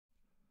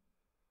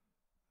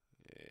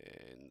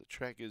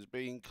Track is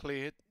being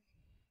cleared.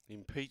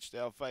 Impeached,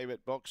 our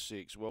favourite, box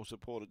 6. Well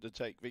supported to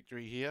take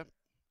victory here.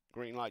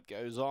 Green light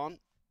goes on.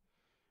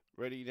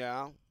 Ready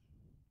now.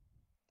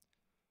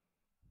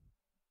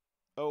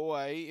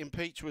 Away.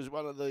 Impeach was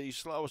one of the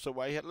slowest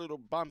away. Had a little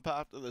bump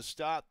after the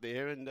start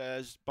there and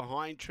is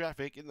behind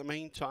traffic. In the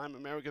meantime,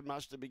 American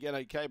Mustard began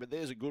okay, but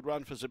there's a good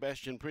run for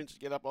Sebastian Prince to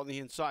get up on the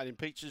inside.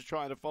 Impeach is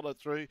trying to follow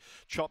through.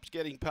 Chops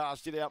getting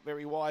past it out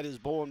very wide as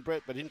Born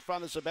Brett, but in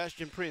front of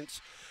Sebastian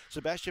Prince.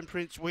 Sebastian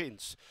Prince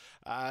wins.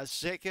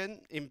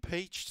 Second,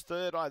 Impeached.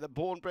 Third, either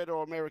Born Brett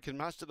or American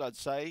Mustard, I'd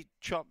say.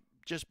 Chop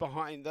just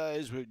behind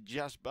those with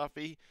Just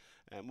Buffy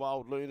and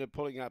Wild Luna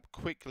pulling up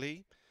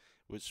quickly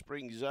with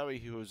Spring Zoe,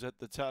 who was at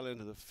the tail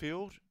end of the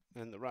field,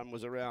 and the run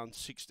was around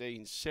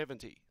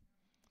 16.70.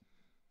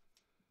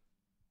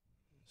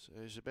 So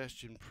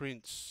Sebastian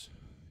Prince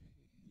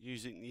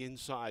using the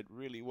inside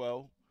really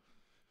well.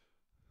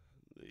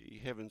 The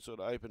heavens sort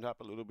of opened up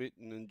a little bit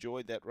and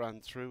enjoyed that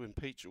run through, and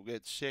Peach will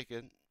get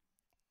second.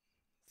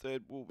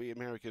 Third will be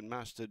American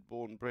Mustard.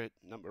 Born Brett,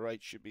 number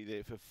 8, should be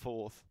there for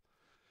fourth.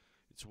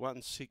 It's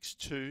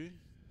 162.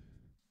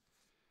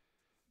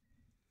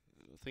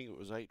 I think it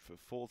was 8 for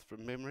fourth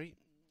from memory.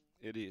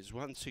 It is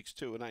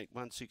 162 and 8.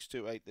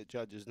 1628, the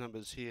judges'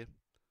 numbers here.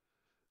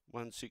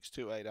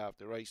 1628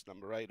 after race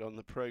number 8 on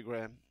the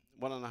program.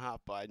 1.5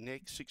 by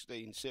neck.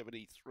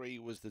 1673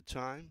 was the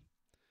time.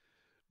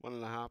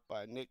 1.5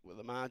 by neck with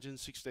the margin.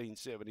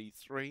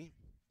 1673.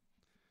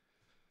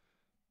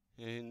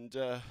 And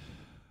a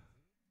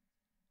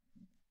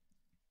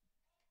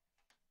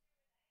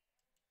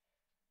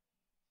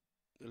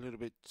little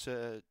bit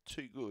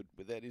too good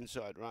with that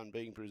inside run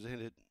being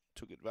presented.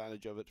 Took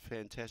advantage of it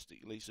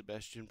fantastically,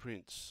 Sebastian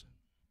Prince.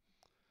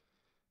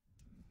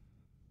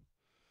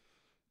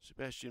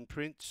 Sebastian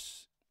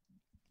Prince.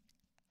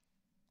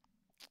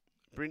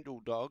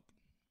 Brindle Dog.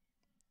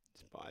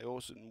 It's by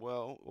Orson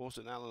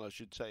Allen, I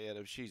should say, out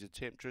of She's a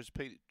Temptress.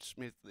 Pete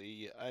Smith,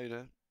 the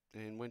owner,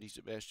 and Wendy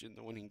Sebastian,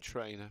 the winning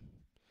trainer.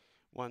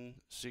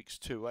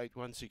 1628,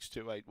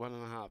 1628,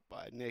 1.5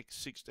 by neck.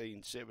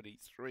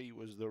 1673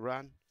 was the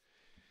run.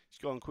 It's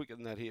gone quicker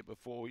than that here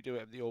before. We do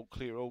have the all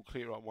clear on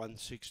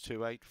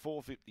 1628,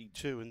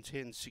 452 and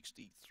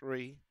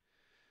 1063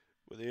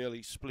 with the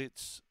early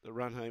splits. The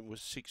run home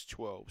was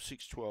 612,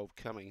 612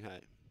 coming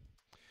home.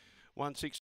 16